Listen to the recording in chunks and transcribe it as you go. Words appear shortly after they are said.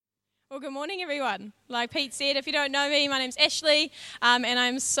Well, good morning, everyone. Like Pete said, if you don't know me, my name's Ashley, and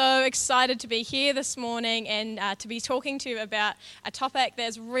I'm so excited to be here this morning and to be talking to you about a topic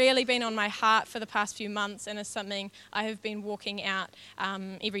that's really been on my heart for the past few months and is something I have been walking out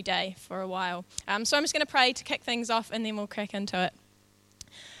every day for a while. So I'm just going to pray to kick things off, and then we'll crack into it.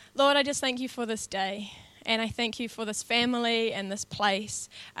 Lord, I just thank you for this day. And I thank you for this family and this place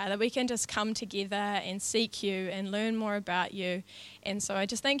that we can just come together and seek you and learn more about you. And so I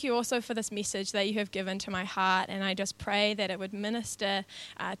just thank you also for this message that you have given to my heart. And I just pray that it would minister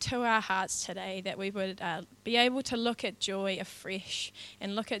to our hearts today, that we would be able to look at joy afresh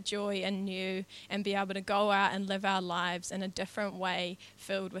and look at joy anew and be able to go out and live our lives in a different way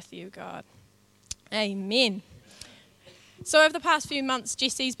filled with you, God. Amen. So over the past few months,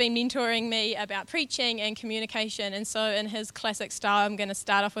 Jesse's been mentoring me about preaching and communication, and so in his classic style, I'm going to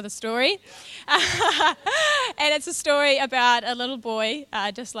start off with a story. And it's a story about a little boy,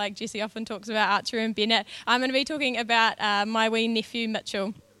 just like Jesse often talks about Archer and Bennett. I'm going to be talking about my wee nephew,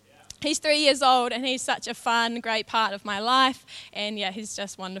 Mitchell. He's 3 years old, and he's such a fun, great part of my life, and yeah, he's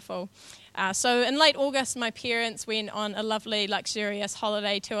just wonderful. So in late August, my parents went on a lovely, luxurious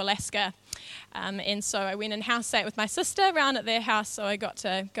holiday to Alaska. And so I went and house sat with my sister around at their house, so I got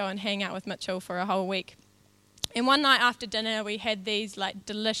to go and hang out with Mitchell for a whole week. And one night after dinner, we had these like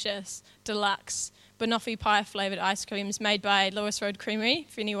delicious, deluxe banoffee pie flavoured ice creams made by Lewis Road Creamery,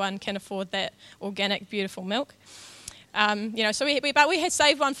 if anyone can afford that organic, beautiful milk. So we had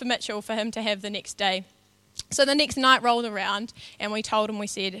saved one for Mitchell for him to have the next day. So the next night rolled around, and we told him, we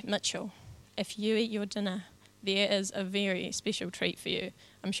said, Mitchell, if you eat your dinner, there is a very special treat for you.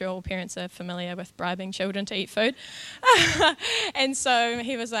 I'm sure all parents are familiar with bribing children to eat food. And so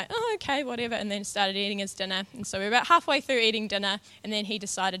he was like, oh, okay, whatever, and then started eating his dinner. And so we were about halfway through eating dinner, and then he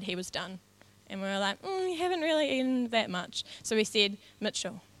decided he was done. And we were like, you haven't really eaten that much. So we said,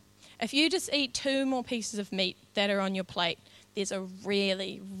 Mitchell, if you just eat 2 more pieces of meat that are on your plate, there's a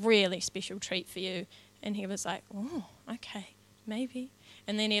really, really special treat for you. And he was like, oh, okay, maybe.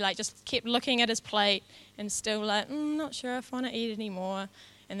 And then he just kept looking at his plate and still not sure if I want to eat anymore.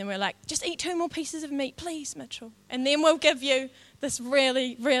 And then we're like, just eat 2 more pieces of meat, please, Mitchell. And then we'll give you this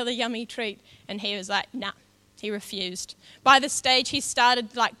really, really yummy treat. And he was like, nah, he refused. By this stage, he started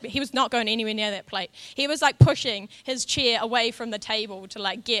he was not going anywhere near that plate. He was pushing his chair away from the table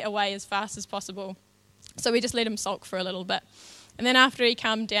to get away as fast as possible. So we just let him sulk for a little bit. And then after he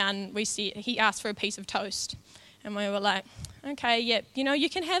calmed down, he asked for a piece of toast. And we were like, okay, yeah, you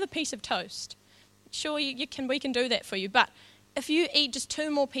can have a piece of toast. Sure, we can do that for you. But if you eat just 2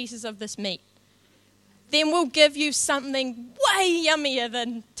 more pieces of this meat, then we'll give you something way yummier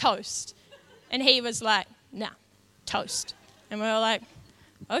than toast. And he was like, nah, toast. And we were like,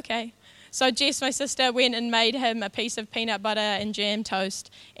 okay. So Jess, my sister, went and made him a piece of peanut butter and jam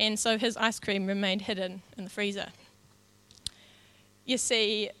toast. And so his ice cream remained hidden in the freezer. You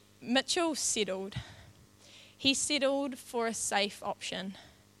see, Mitchell settled. He settled for a safe option.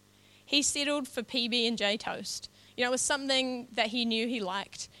 He settled for PB&J toast. It was something that he knew he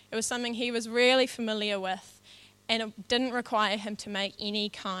liked. It was something he was really familiar with, and it didn't require him to make any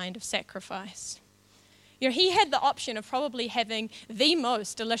kind of sacrifice. He had the option of probably having the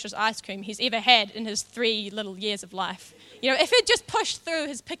most delicious ice cream he's ever had in his 3 little years of life. If he'd just pushed through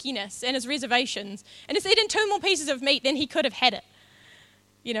his pickiness and his reservations and just eaten 2 more pieces of meat, then he could have had it.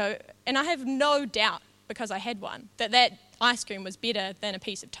 And I have no doubt, because I had one, that ice cream was better than a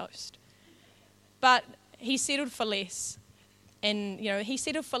piece of toast. But he settled for less. And, he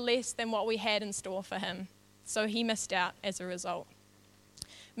settled for less than what we had in store for him. So he missed out as a result.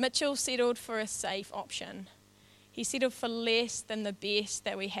 Mitchell settled for a safe option. He settled for less than the best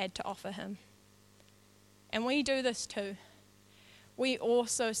that we had to offer him. And we do this too. We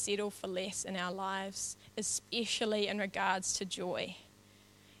also settle for less in our lives, especially in regards to joy.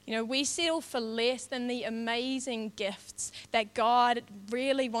 We settle for less than the amazing gifts that God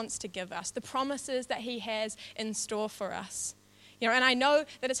really wants to give us, the promises that he has in store for us. And I know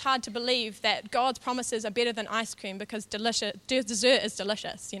that it's hard to believe that God's promises are better than ice cream because dessert is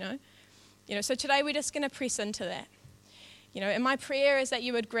delicious, So today we're just going to press into that. And my prayer is that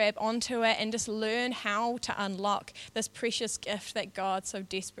you would grab onto it and just learn how to unlock this precious gift that God so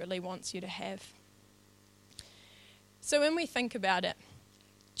desperately wants you to have. So when we think about it,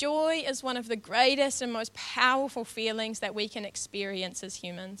 joy is one of the greatest and most powerful feelings that we can experience as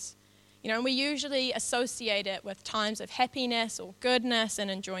humans. And we usually associate it with times of happiness or goodness and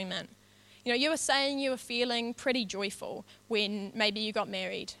enjoyment. You were saying you were feeling pretty joyful when maybe you got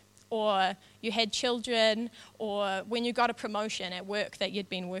married, or you had children, or when you got a promotion at work that you'd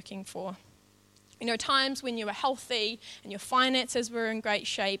been working for. Times when you were healthy and your finances were in great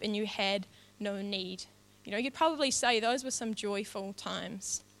shape and you had no need. You'd probably say those were some joyful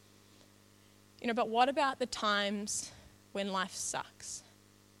times. But what about the times when life sucks?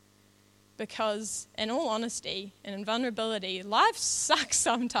 Because in all honesty and in vulnerability, life sucks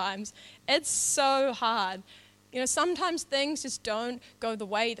sometimes. It's so hard. Sometimes things just don't go the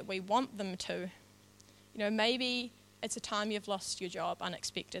way that we want them to. Maybe it's a time you've lost your job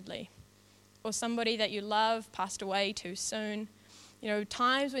unexpectedly, or somebody that you love passed away too soon.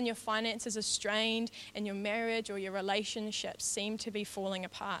 Times when your finances are strained and your marriage or your relationships seem to be falling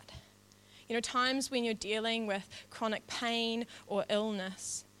apart. Times when you're dealing with chronic pain or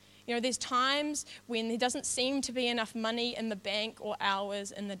illness. There's times when there doesn't seem to be enough money in the bank or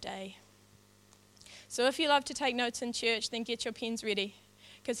hours in the day. So if you love to take notes in church, then get your pens ready,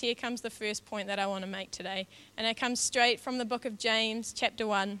 because here comes the first point that I want to make today. And it comes straight from the book of James, chapter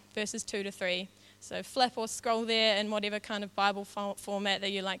 1, verses 2 to 3. So flip or scroll there in whatever kind of Bible format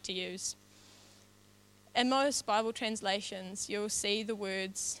that you like to use. In most Bible translations, you'll see the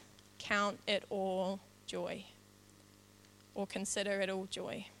words, count it all joy, or consider it all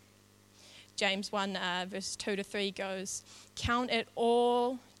joy. James 1, verse 2 to 3 goes, count it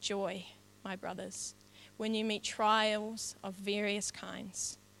all joy, my brothers, when you meet trials of various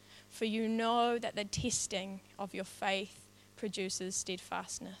kinds, for you know that the testing of your faith produces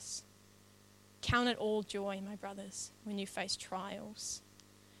steadfastness. Count it all joy, my brothers, when you face trials.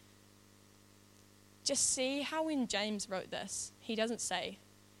 Just see how when James wrote this, he doesn't say,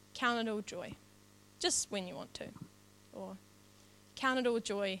 count it all joy, just when you want to, or count it all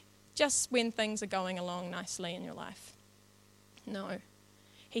joy, just when things are going along nicely in your life. No.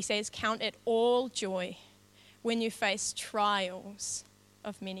 He says, count it all joy when you face trials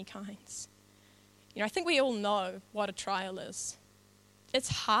of many kinds. I think we all know what a trial is. It's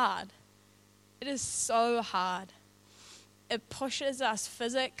hard. It is so hard. It pushes us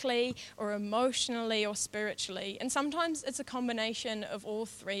physically or emotionally or spiritually. And sometimes it's a combination of all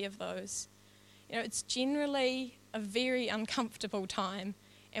three of those. It's generally a very uncomfortable time,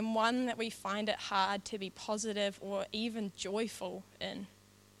 and one that we find it hard to be positive or even joyful in.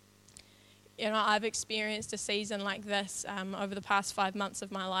 I've experienced a season like this over the past 5 months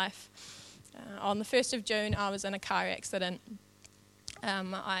of my life. On the 1st of June, I was in a car accident.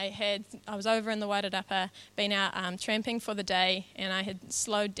 I was over in the Wairarapa, been out tramping for the day, and I had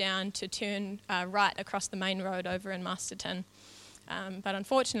slowed down to turn right across the main road over in Masterton. But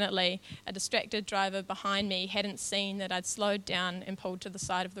unfortunately, a distracted driver behind me hadn't seen that I'd slowed down and pulled to the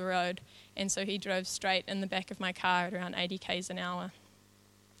side of the road, and so he drove straight in the back of my car at around 80 k's an hour.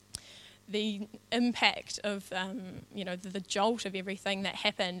 The impact of, the jolt of everything that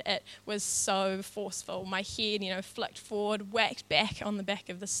happened, it was so forceful. My head, flicked forward, whacked back on the back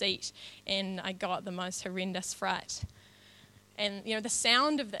of the seat, and I got the most horrendous fright. And, the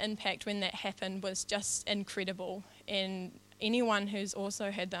sound of the impact when that happened was just incredible. And anyone who's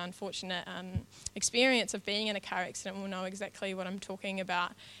also had the unfortunate experience of being in a car accident will know exactly what I'm talking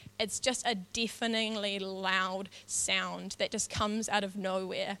about. It's just a deafeningly loud sound that just comes out of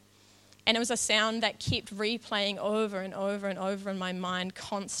nowhere. And it was a sound that kept replaying over and over and over in my mind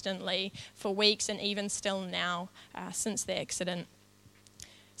constantly for weeks, and even still now since the accident.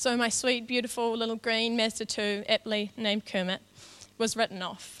 So my sweet, beautiful little green Mazda 2, aptly named Kermit, was written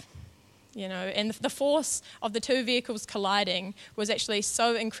off. And the force of the two vehicles colliding was actually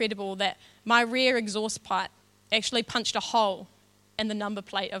so incredible that my rear exhaust pipe actually punched a hole in the number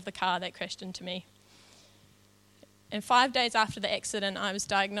plate of the car that crashed into me. And 5 days after the accident, I was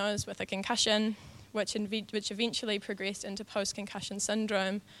diagnosed with a concussion, which eventually progressed into post-concussion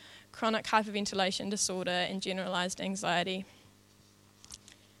syndrome, chronic hyperventilation disorder, and generalized anxiety.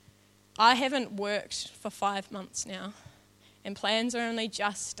 I haven't worked for 5 months now, and plans are only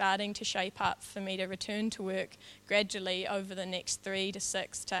just starting to shape up for me to return to work gradually over the next 3 to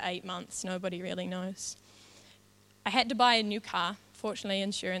 6 to 8 months. Nobody really knows. I had to buy a new car. Fortunately,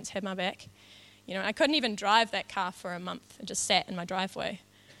 insurance had my back. I couldn't even drive that car for a month. It just sat in my driveway.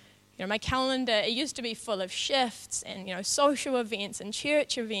 My calendar, it used to be full of shifts and, social events and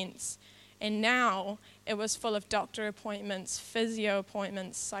church events. And now it was full of doctor appointments, physio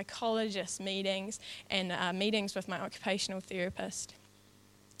appointments, psychologist meetings, and meetings with my occupational therapist.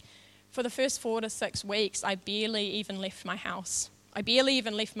 For the first 4 to 6 weeks, I barely even left my house. I barely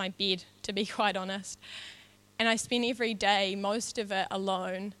even left my bed, to be quite honest. And I spent every day, most of it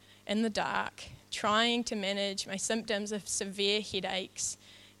alone, in the dark, trying to manage my symptoms of severe headaches,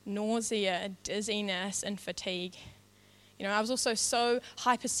 nausea, dizziness, and fatigue. I was also so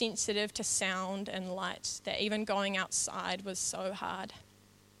hypersensitive to sound and light that even going outside was so hard.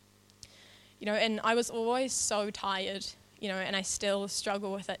 And I was always so tired, and I still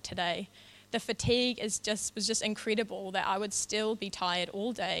struggle with it today. The fatigue was just incredible that I would still be tired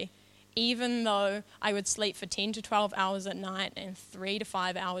all day, even though I would sleep for 10 to 12 hours at night and 3 to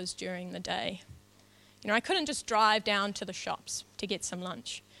 5 hours during the day. I couldn't just drive down to the shops to get some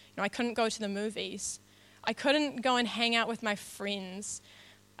lunch. I couldn't go to the movies. I couldn't go and hang out with my friends.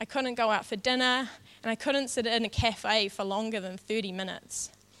 I couldn't go out for dinner, and I couldn't sit in a cafe for longer than 30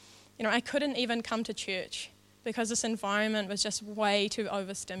 minutes. I couldn't even come to church because this environment was just way too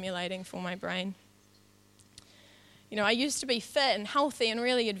overstimulating for my brain. I used to be fit and healthy and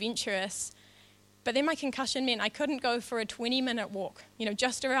really adventurous, but then my concussion meant I couldn't go for a 20-minute walk,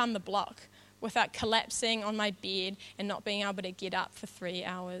 just around the block without collapsing on my bed and not being able to get up for 3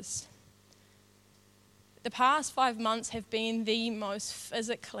 hours. The past 5 months have been the most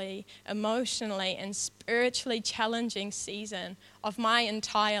physically, emotionally, and spiritually challenging season of my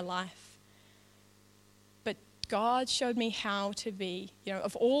entire life. But God showed me how to be,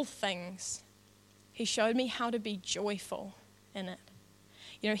 of all things, He showed me how to be joyful in it.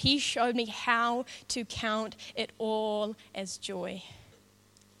 He showed me how to count it all as joy.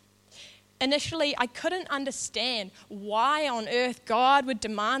 Initially, I couldn't understand why on earth God would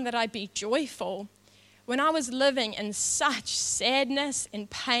demand that I be joyful when I was living in such sadness and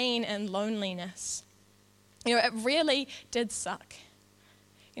pain and loneliness. It really did suck.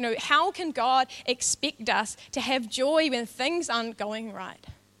 How can God expect us to have joy when things aren't going right?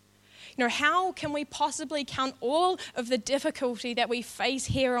 How can we possibly count all of the difficulty that we face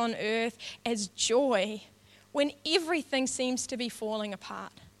here on earth as joy when everything seems to be falling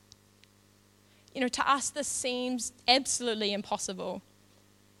apart? To us, this seems absolutely impossible.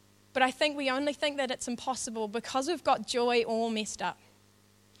 But I think we only think that it's impossible because we've got joy all messed up.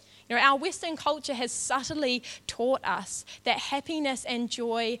 Our Western culture has subtly taught us that happiness and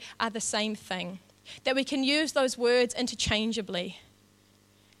joy are the same thing, that we can use those words interchangeably.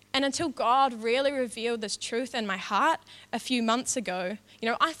 And until God really revealed this truth in my heart a few months ago,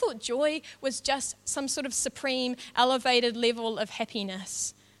 I thought joy was just some sort of supreme, elevated level of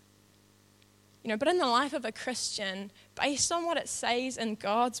happiness. But in the life of a Christian, based on what it says in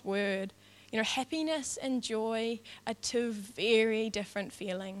God's word, happiness and joy are two very different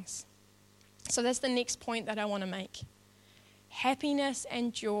feelings. So that's the next point that I want to make. Happiness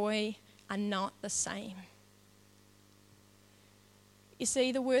and joy are not the same. You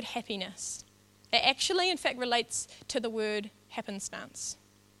see, the word happiness, it actually, in fact, relates to the word happenstance.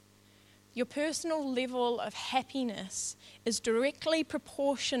 Your personal level of happiness is directly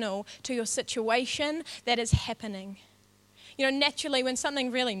proportional to your situation that is happening. Naturally, when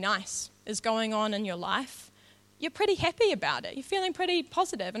something really nice is going on in your life, you're pretty happy about it. You're feeling pretty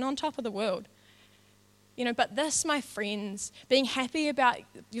positive and on top of the world. But this, my friends, being happy about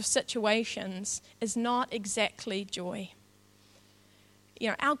your situations is not exactly joy.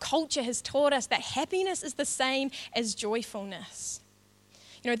 Our culture has taught us that happiness is the same as joyfulness.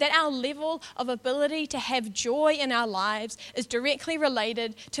 That our level of ability to have joy in our lives is directly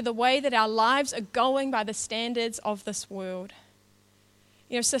related to the way that our lives are going by the standards of this world.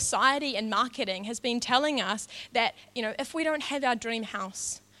 Society and marketing has been telling us that, if we don't have our dream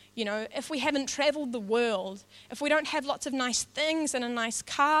house, if we haven't traveled the world, if we don't have lots of nice things and a nice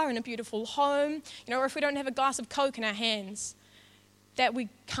car and a beautiful home, or if we don't have a glass of Coke in our hands, that we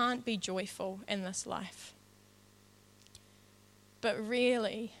can't be joyful in this life. But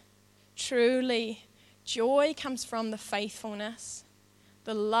really, truly, joy comes from the faithfulness,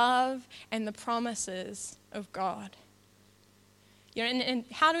 the love, and the promises of God. And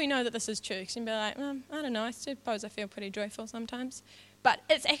how do we know that this is true? Because you can be like, I don't know, I suppose I feel pretty joyful sometimes. But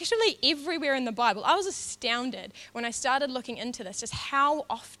it's actually everywhere in the Bible. I was astounded when I started looking into this, just how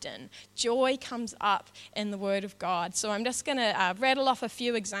often joy comes up in the Word of God. So I'm just going to rattle off a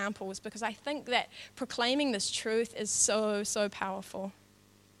few examples because I think that proclaiming this truth is so, so powerful.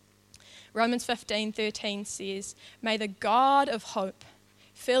 Romans 15:13 says, "May the God of hope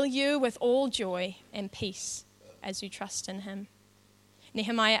fill you with all joy and peace as you trust in Him."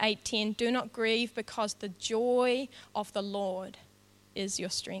 Nehemiah 8:10, "Do not grieve because the joy of the Lord is your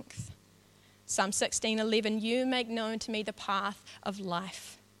strength." Psalm 16:11, "You make known to me the path of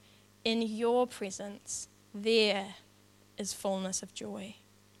life. In your presence there is fullness of joy."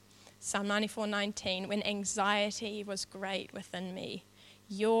 Psalm 94:19, "When anxiety was great within me,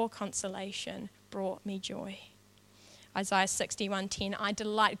 your consolation brought me joy." Isaiah 61:10, "I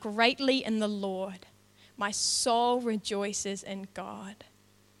delight greatly in the Lord. My soul rejoices in God."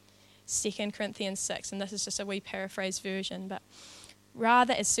 2 Corinthians 6, and this is just a wee paraphrase version, but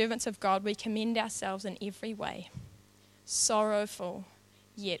 "Rather, as servants of God, we commend ourselves in every way, sorrowful,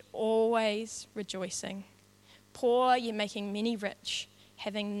 yet always rejoicing. Poor, yet making many rich,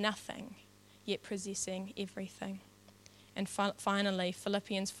 having nothing, yet possessing everything. And finally,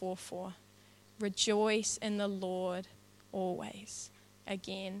 Philippians 4:4, rejoice in the Lord always.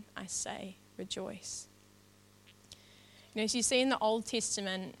 Again, I say rejoice. As you see in the Old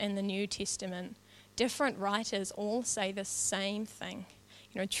Testament and the New Testament, different writers all say the same thing.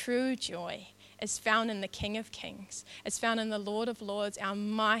 True joy is found in the King of Kings. It's found in the Lord of Lords, our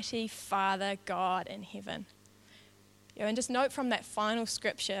mighty Father, God in heaven. And just note from that final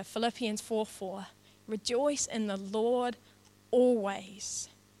scripture, Philippians 4:4, rejoice in the Lord always.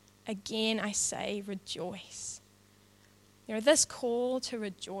 Again, I say rejoice. This call to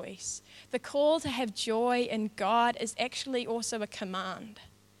rejoice, the call to have joy in God, is actually also a command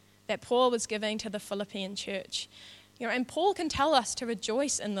that Paul was giving to the Philippian church. And Paul can tell us to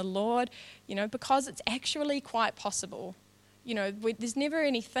rejoice in the Lord, because it's actually quite possible. There's never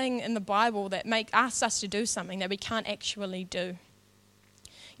anything in the Bible that asks us to do something that we can't actually do.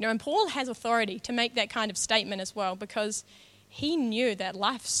 And Paul has authority to make that kind of statement as well, because he knew that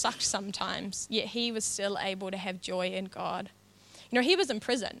life sucked sometimes, yet he was still able to have joy in God. He was in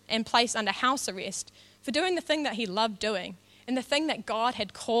prison and placed under house arrest for doing the thing that he loved doing and the thing that God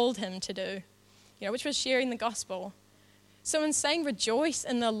had called him to do, which was sharing the gospel. So in saying rejoice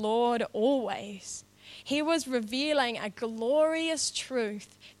in the Lord always, he was revealing a glorious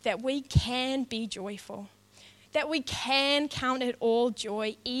truth that we can be joyful, that we can count it all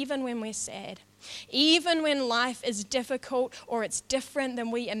joy even when we're sad, even when life is difficult or it's different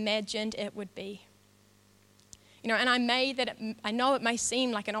than we imagined it would be. And I know it may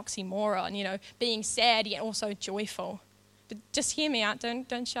seem like an oxymoron, being sad yet also joyful. But just hear me out,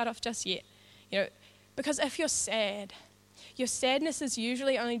 don't shut off just yet. Because if you're sad, your sadness is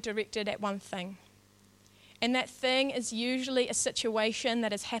usually only directed at one thing. And that thing is usually a situation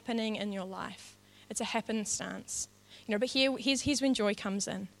that is happening in your life. It's a happenstance. But here's when joy comes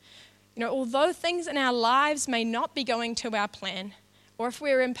in. Although things in our lives may not be going to our plan, or if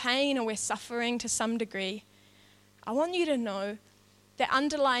we're in pain or we're suffering to some degree, I want you to know that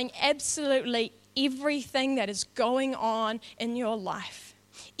underlying absolutely everything that is going on in your life,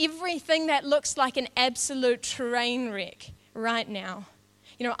 everything that looks like an absolute train wreck right now,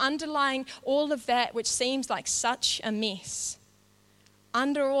 underlying all of that which seems like such a mess,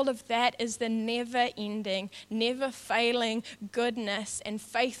 under all of that is the never-ending, never-failing goodness and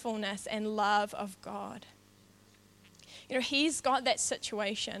faithfulness and love of God. He's got that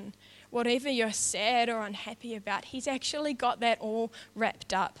situation. Whatever you're sad or unhappy about, he's actually got that all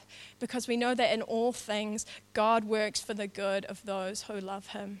wrapped up, because we know that in all things, God works for the good of those who love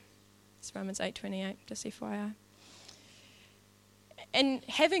him. It's Romans 8:28, just FYI. And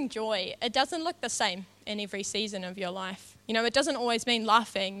having joy, it doesn't look the same in every season of your life. It doesn't always mean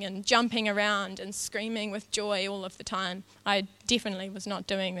laughing and jumping around and screaming with joy all of the time. I definitely was not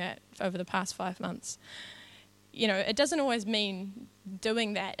doing that over the past 5 months. It doesn't always mean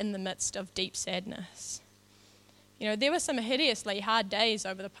doing that in the midst of deep sadness. There were some hideously hard days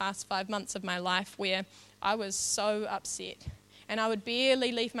over the past 5 months of my life where I was so upset and I would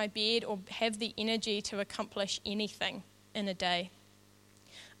barely leave my bed or have the energy to accomplish anything in a day.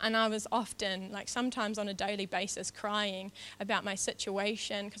 And I was often, sometimes on a daily basis, crying about my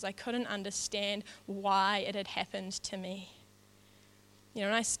situation because I couldn't understand why it had happened to me.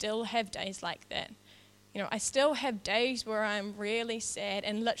 And I still have days like that. I still have days where I'm really sad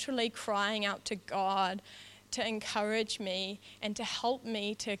and literally crying out to God to encourage me and to help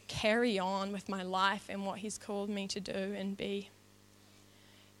me to carry on with my life and what he's called me to do and be.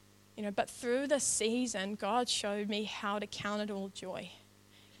 But through this season, God showed me how to count it all joy.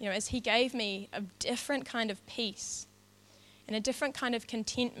 As he gave me a different kind of peace and a different kind of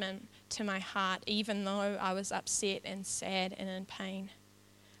contentment to my heart, even though I was upset and sad and in pain.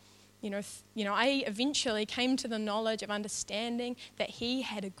 I eventually came to the knowledge of understanding that he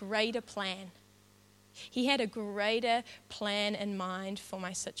had a greater plan. He had a greater plan in mind for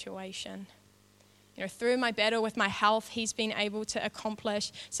my situation. Through my battle with my health, he's been able to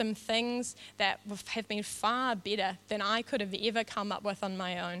accomplish some things that have been far better than I could have ever come up with on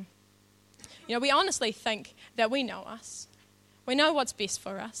my own. We honestly think that we know us. We know what's best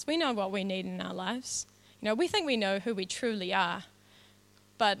for us. We know what we need in our lives. We think we know who we truly are,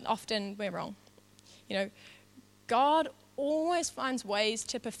 but often we're wrong. God always finds ways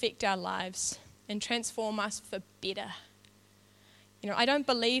to perfect our lives and transform us for better. I don't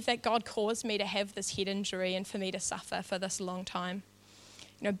believe that God caused me to have this head injury and for me to suffer for this long time.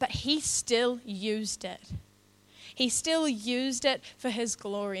 But he still used it. He still used it for his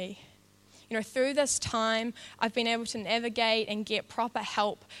glory. Through this time, I've been able to navigate and get proper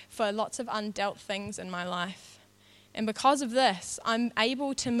help for lots of undealt things in my life. And because of this, I'm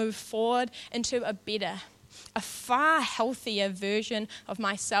able to move forward into a better, a far healthier version of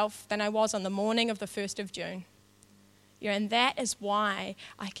myself than I was on the morning of the 1st of June. And that is why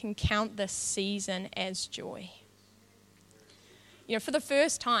I can count this season as joy. For the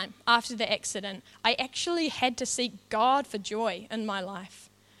first time after the accident, I actually had to seek God for joy in my life.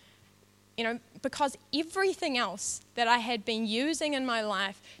 Because everything else that I had been using in my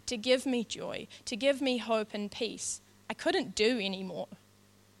life to give me joy, to give me hope and peace, I couldn't do anymore.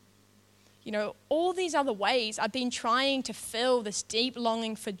 All these other ways I've been trying to fill this deep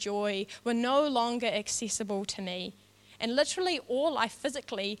longing for joy were no longer accessible to me. And literally all I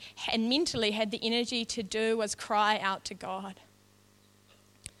physically and mentally had the energy to do was cry out to God.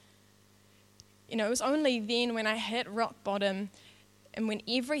 It was only then when I hit rock bottom and when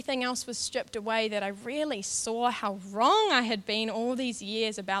everything else was stripped away that I really saw how wrong I had been all these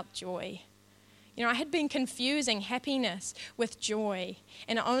years about joy. I had been confusing happiness with joy,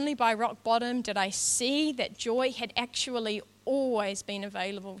 and only by rock bottom did I see that joy had actually always been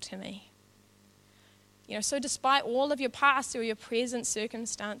available to me. So despite all of your past or your present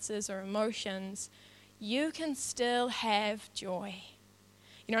circumstances or emotions, you can still have joy.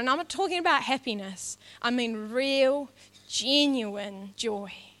 And I'm not talking about happiness. I mean real, genuine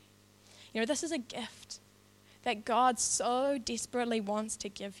joy. This is a gift that God so desperately wants to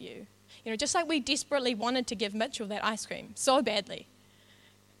give you. Just like we desperately wanted to give Mitchell that ice cream so badly.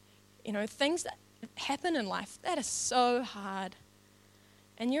 Things that happen in life, that is so hard.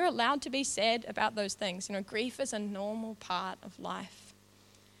 And you're allowed to be sad about those things. Grief is a normal part of life.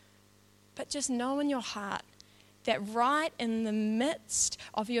 But just know in your heart that right in the midst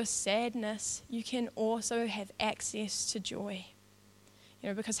of your sadness, you can also have access to joy.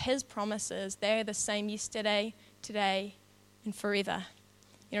 Because his promises, they're the same yesterday, today, and forever.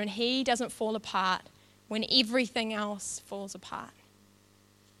 And he doesn't fall apart when everything else falls apart.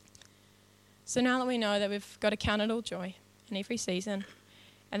 So now that we know that we've got to count it all joy in every season,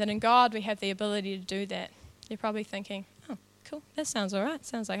 and that in God we have the ability to do that, you're probably thinking, oh, cool, that sounds all right.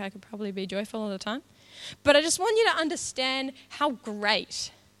 Sounds like I could probably be joyful all the time. But I just want you to understand how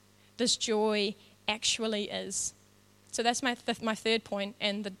great this joy actually is. So that's my third point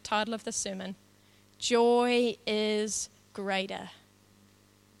and the title of the sermon. Joy is greater.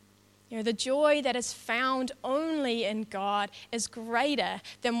 The joy that is found only in God is greater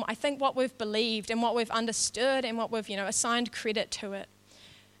than I think what we've believed and what we've understood and what we've, assigned credit to it.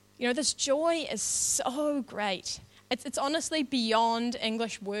 This joy is so great. It's honestly beyond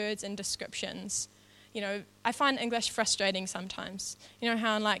English words and descriptions. I find English frustrating sometimes.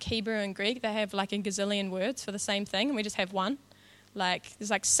 How in like Hebrew and Greek, they have like a gazillion words for the same thing, and we just have one. There's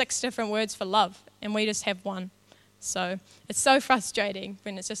like 6 different words for love, and we just have one. So it's so frustrating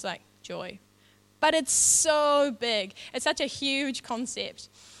when it's just like joy. But it's so big. It's such a huge concept.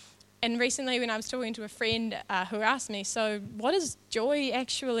 And recently when I was talking to a friend who asked me, so what does joy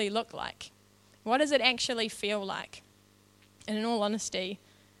actually look like? What does it actually feel like? And in all honesty,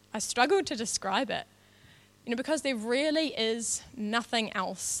 I struggled to describe it. Because there really is nothing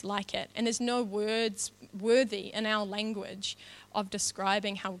else like it. And there's no words worthy in our language of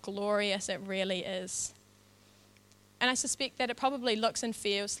describing how glorious it really is. And I suspect that it probably looks and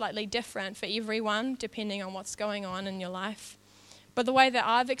feels slightly different for everyone, depending on what's going on in your life. But the way that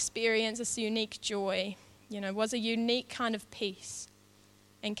I've experienced this unique joy, was a unique kind of peace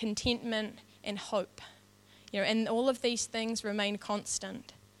and contentment and hope. And all of these things remain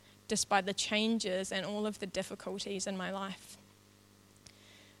constant, despite the changes and all of the difficulties in my life.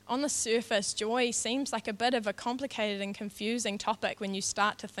 On the surface, joy seems like a bit of a complicated and confusing topic when you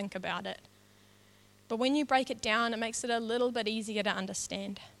start to think about it. But when you break it down, it makes it a little bit easier to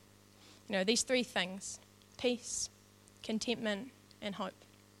understand. These 3 things: peace, contentment, and hope.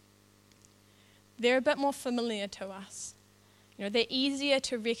 They're a bit more familiar to us. They're easier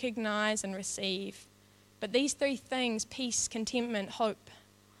to recognize and receive. But these 3 things, peace, contentment, hope,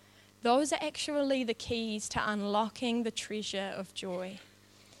 those are actually the keys to unlocking the treasure of joy.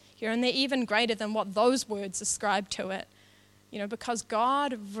 And they're even greater than what those words ascribe to it. Because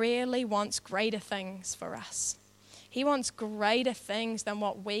God really wants greater things for us. He wants greater things than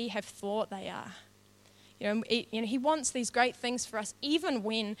what we have thought they are. He wants these great things for us even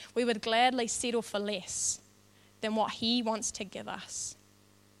when we would gladly settle for less than what he wants to give us.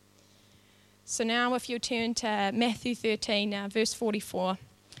 So now if you turn to Matthew 13, verse 44,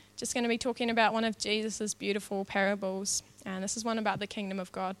 just going to be talking about one of Jesus' beautiful parables. And this is one about the kingdom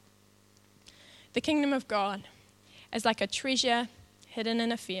of God. The kingdom of God is like a treasure hidden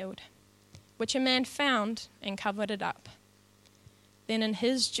in a field, which a man found and covered it up. Then in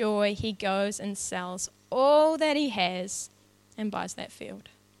his joy he goes and sells all that he has and buys that field.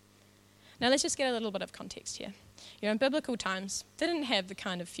 Now let's just get a little bit of context here. In biblical times, they didn't have the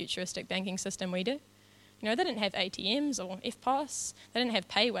kind of futuristic banking system we do. They didn't have ATMs or EFTPOS, they didn't have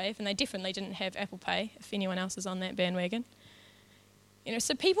PayWave, and they definitely didn't have Apple Pay, if anyone else is on that bandwagon.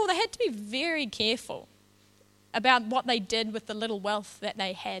 So people, they had to be very careful about what they did with the little wealth that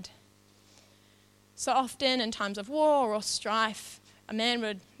they had. So often in times of war or strife, a man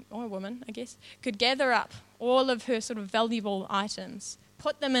would, or a woman, I guess, could gather up all of her sort of valuable items,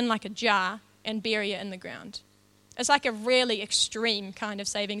 put them in like a jar, and bury it in the ground. It's like a really extreme kind of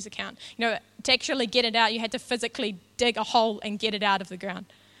savings account. To actually get it out, you had to physically dig a hole and get it out of the ground.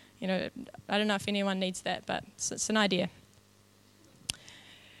 I don't know if anyone needs that, but it's an idea.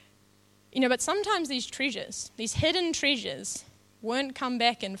 But sometimes these treasures, these hidden treasures, weren't come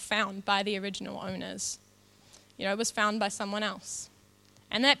back and found by the original owners. It was found by someone else.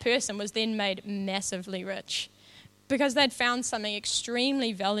 And that person was then made massively rich because they'd found something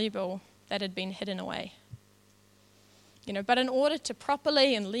extremely valuable that had been hidden away. But in order to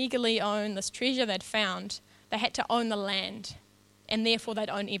properly and legally own this treasure they'd found, they had to own the land, and therefore they'd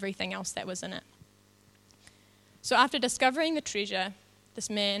own everything else that was in it. So after discovering the treasure, this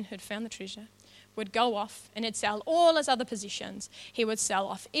man who'd found the treasure would go off and he'd sell all his other possessions. He would sell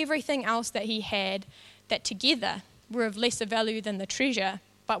off everything else that he had that together were of lesser value than the treasure,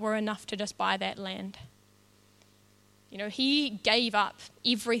 but were enough to just buy that land. He gave up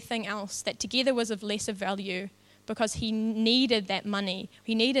everything else that together was of lesser value because he needed that money.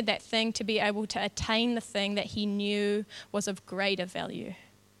 He needed that thing to be able to attain the thing that he knew was of greater value.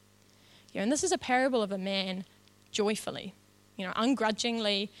 And this is a parable of a man joyfully,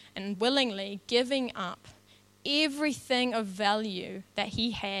 ungrudgingly and willingly giving up everything of value that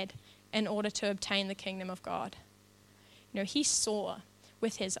he had in order to obtain the kingdom of God. He saw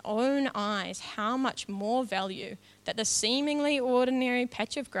with his own eyes how much more value that the seemingly ordinary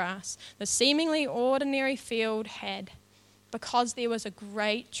patch of grass, the seemingly ordinary field had, because there was a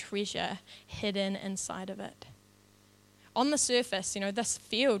great treasure hidden inside of it. On the surface, this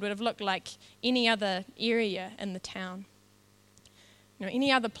field would have looked like any other area in the town,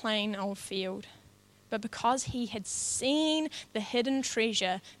 any other plain old field. But because he had seen the hidden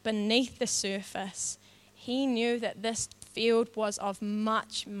treasure beneath the surface, he knew that this field was of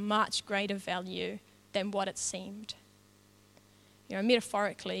much, much greater value than what it seemed.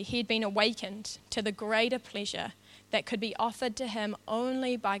 Metaphorically, he had been awakened to the greater pleasure that could be offered to him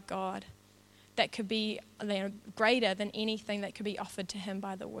only by God, that could be greater than anything that could be offered to him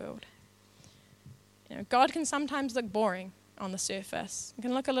by the world. God can sometimes look boring on the surface. It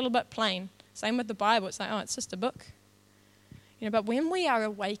can look a little bit plain. Same with the Bible. It's like, it's just a book. But when we are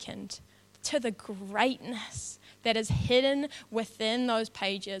awakened to the greatness that is hidden within those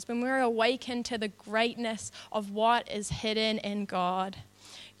pages, when we're awakened to the greatness of what is hidden in God,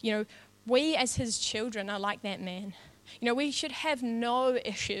 we as his children are like that man. We should have no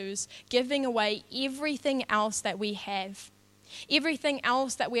issues giving away everything else that we have, everything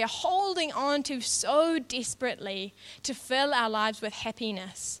else that we are holding on to so desperately to fill our lives with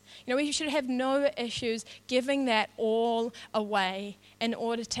happiness. We should have no issues giving that all away in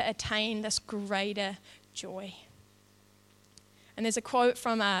order to attain this greater joy. And there's a quote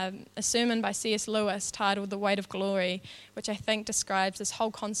from a sermon by C.S. Lewis titled The Weight of Glory, which I think describes this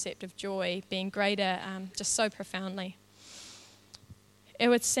whole concept of joy being greater just so profoundly. It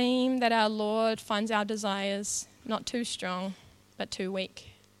would seem that our Lord finds our desires not too strong, but too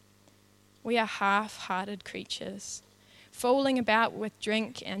weak. We are half-hearted creatures, fooling about with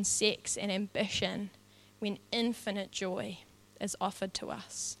drink and sex and ambition when infinite joy is offered to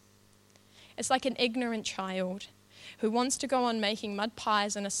us. It's like an ignorant child who wants to go on making mud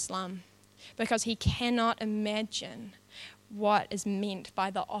pies in a slum because he cannot imagine what is meant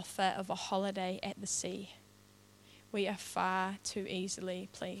by the offer of a holiday at the sea. We are far too easily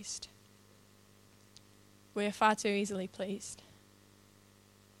pleased. We are far too easily pleased.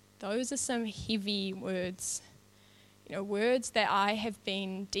 Those are some heavy words, words that I have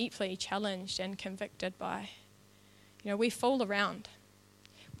been deeply challenged and convicted by. We fool around.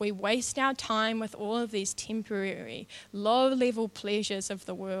 We waste our time with all of these temporary, low-level pleasures of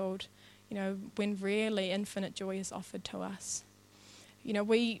the world, when really infinite joy is offered to us.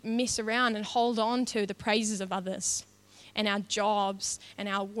 We mess around and hold on to the praises of others and our jobs and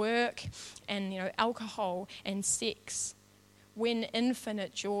our work and, alcohol and sex when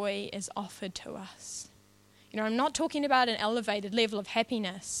infinite joy is offered to us. I'm not talking about an elevated level of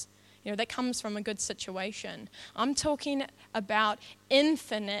happiness, that comes from a good situation. I'm talking about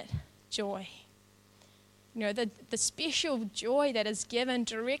infinite joy. You know, the special joy that is given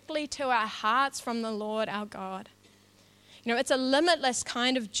directly to our hearts from the Lord our God. You know, it's a limitless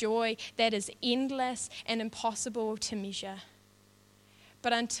kind of joy that is endless and impossible to measure.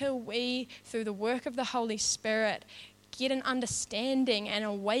 But until we, through the work of the Holy Spirit, get an understanding and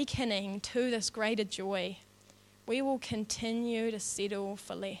awakening to this greater joy, we will continue to settle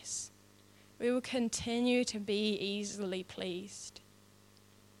for less. We will continue to be easily pleased.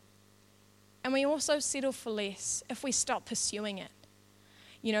 And we also settle for less if we stop pursuing it.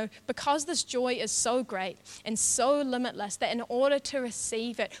 You know, because this joy is so great and so limitless that in order to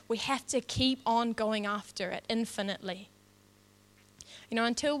receive it, we have to keep on going after it infinitely. You know,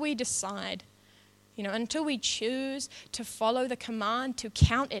 until we decide, you know, until we choose to follow the command to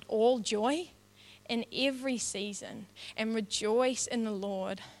count it all joy in every season and rejoice in the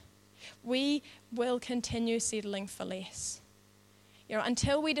Lord, we will continue settling for less. You know,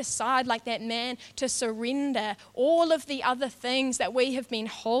 until we decide, like that man, to surrender all of the other things that we have been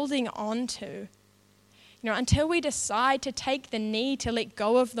holding on to. You know, until we decide to take the need to let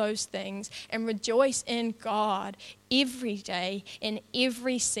go of those things and rejoice in God every day, in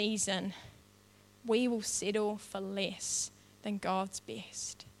every season, we will settle for less than God's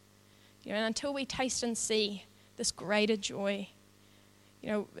best. You know, and until we taste and see this greater joy, you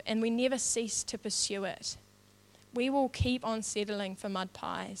know, and we never cease to pursue it, we will keep on settling for mud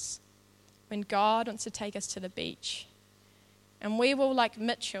pies when God wants to take us to the beach. And we will, like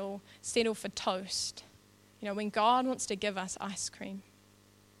Mitchell, settle for toast, you know, when God wants to give us ice cream.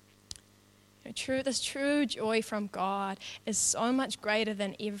 You know, this true joy from God is so much greater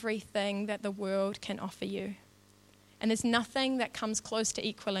than everything that the world can offer you. And there's nothing that comes close to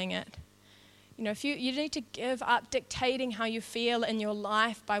equaling it. You know, if you need to give up dictating how you feel in your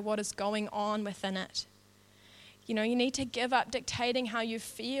life by what is going on within it. You know, you need to give up dictating how you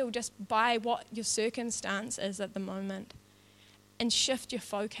feel just by what your circumstance is at the moment and shift your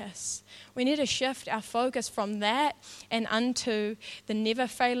focus. We need to shift our focus from that and unto the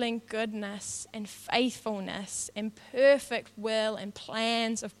never-failing goodness and faithfulness and perfect will and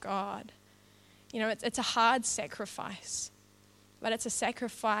plans of God. You know, it's a hard sacrifice, but it's a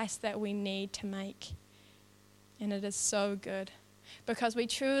sacrifice that we need to make. And it is so good. Because we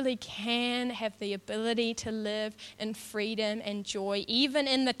truly can have the ability to live in freedom and joy, even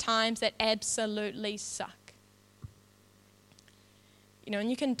in the times that absolutely suck. You know, and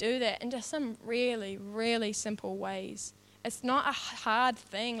you can do that in just some really, really simple ways. It's not a hard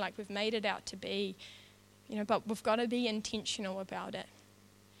thing like we've made it out to be, you know, but we've got to be intentional about it.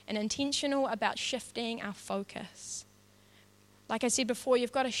 And intentional about shifting our focus. Like I said before,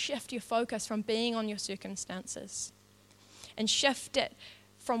 you've got to shift your focus from being on your circumstances and shift it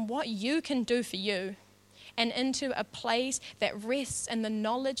from what you can do for you and into a place that rests in the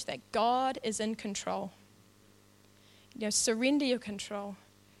knowledge that God is in control. You know, surrender your control.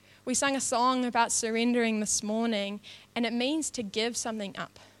 We sang a song about surrendering this morning, and it means to give something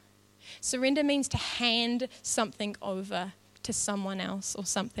up. Surrender means to hand something over to someone else or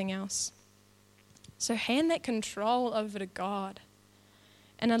something else. So hand that control over to God.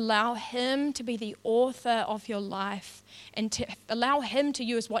 And allow Him to be the author of your life and to allow Him to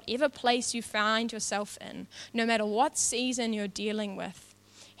use whatever place you find yourself in, no matter what season you're dealing with.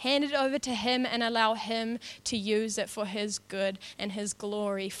 Hand it over to Him and allow Him to use it for His good and His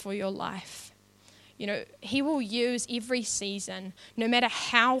glory for your life. You know, He will use every season, no matter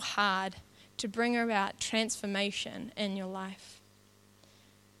how hard, to bring about transformation in your life.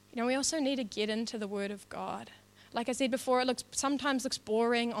 You know, we also need to get into the Word of God. Like I said before, it sometimes looks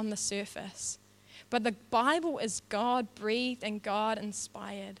boring on the surface. But the Bible is God-breathed and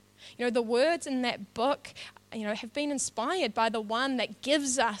God-inspired. You know, the words in that book, you know, have been inspired by the one that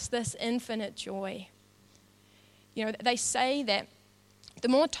gives us this infinite joy. You know, they say that the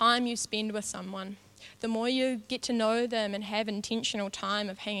more time you spend with someone, the more you get to know them and have intentional time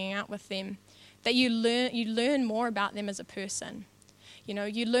of hanging out with them, that you learn more about them as a person. You know,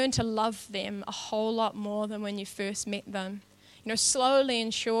 you learn to love them a whole lot more than when you first met them. You know, slowly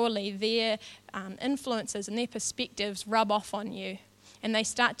and surely their influences and their perspectives rub off on you, and they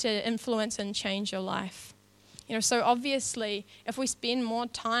start to influence and change your life. You know, so obviously, if we spend more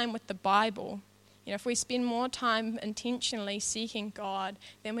time with the Bible, you know, if we spend more time intentionally seeking God,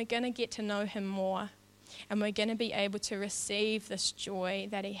 then we're going to get to know Him more, and we're going to be able to receive this joy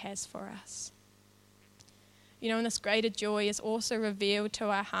that He has for us. You know, and this greater joy is also revealed to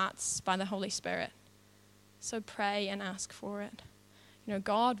our hearts by the Holy Spirit. So pray and ask for it. You know,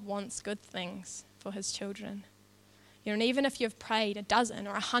 God wants good things for His children. You know, and even if you've prayed 12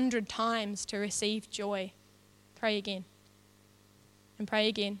 or 100 times to receive joy, pray again. And pray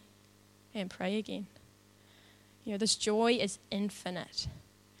again. and pray again. This joy is infinite.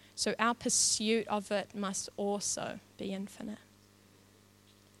 So our pursuit of it must also be infinite.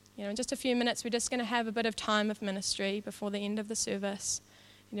 In just a few minutes, we're just going to have a bit of time of ministry before the end of the service,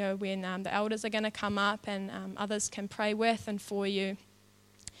 when the elders are going to come up and others can pray with and for you.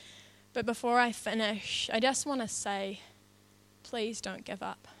 But before I finish, I just want to say, please don't give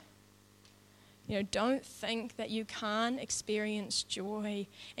up. Don't think that you can't experience joy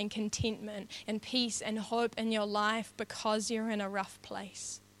and contentment and peace and hope in your life because you're in a rough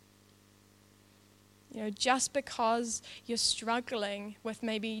place. Just because you're struggling with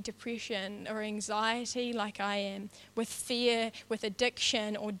maybe depression or anxiety like I am, with fear, with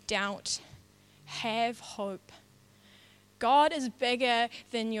addiction or doubt, have hope. God is bigger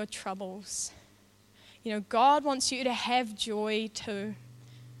than your troubles. God wants you to have joy too.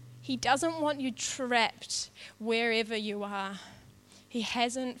 He doesn't want you trapped wherever you are. He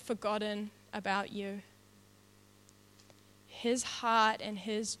hasn't forgotten about you. His heart and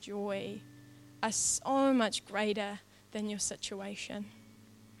his joy are so much greater than your situation.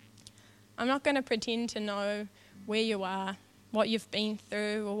 I'm not going to pretend to know where you are, what you've been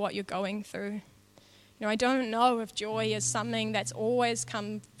through, or what you're going through. I don't know if joy is something that's always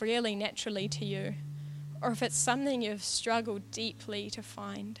come really naturally to you, or if it's something you've struggled deeply to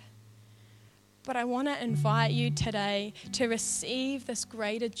find. But I want to invite you today to receive this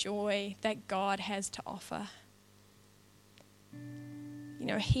greater joy that God has to offer.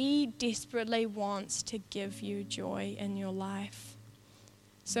 He desperately wants to give you joy in your life.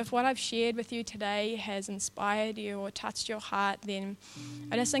 So if what I've shared with you today has inspired you or touched your heart, then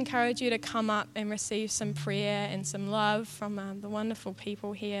I just encourage you to come up and receive some prayer and some love from the wonderful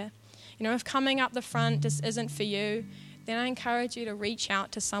people here. If coming up the front just isn't for you, then I encourage you to reach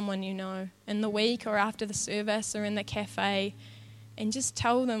out to someone you know in the week or after the service or in the cafe and just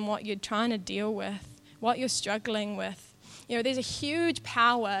tell them what you're trying to deal with, what you're struggling with. There's a huge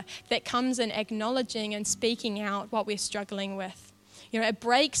power that comes in acknowledging and speaking out what we're struggling with. It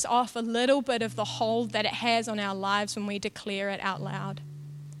breaks off a little bit of the hold that it has on our lives when we declare it out loud.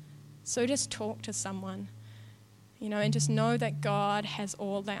 So just talk to someone, and just know that God has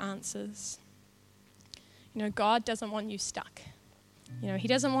all the answers. God doesn't want you stuck. He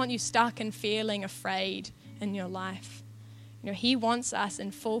doesn't want you stuck and feeling afraid in your life. He wants us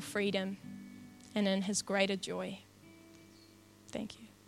in full freedom and in his greater joy. Thank you.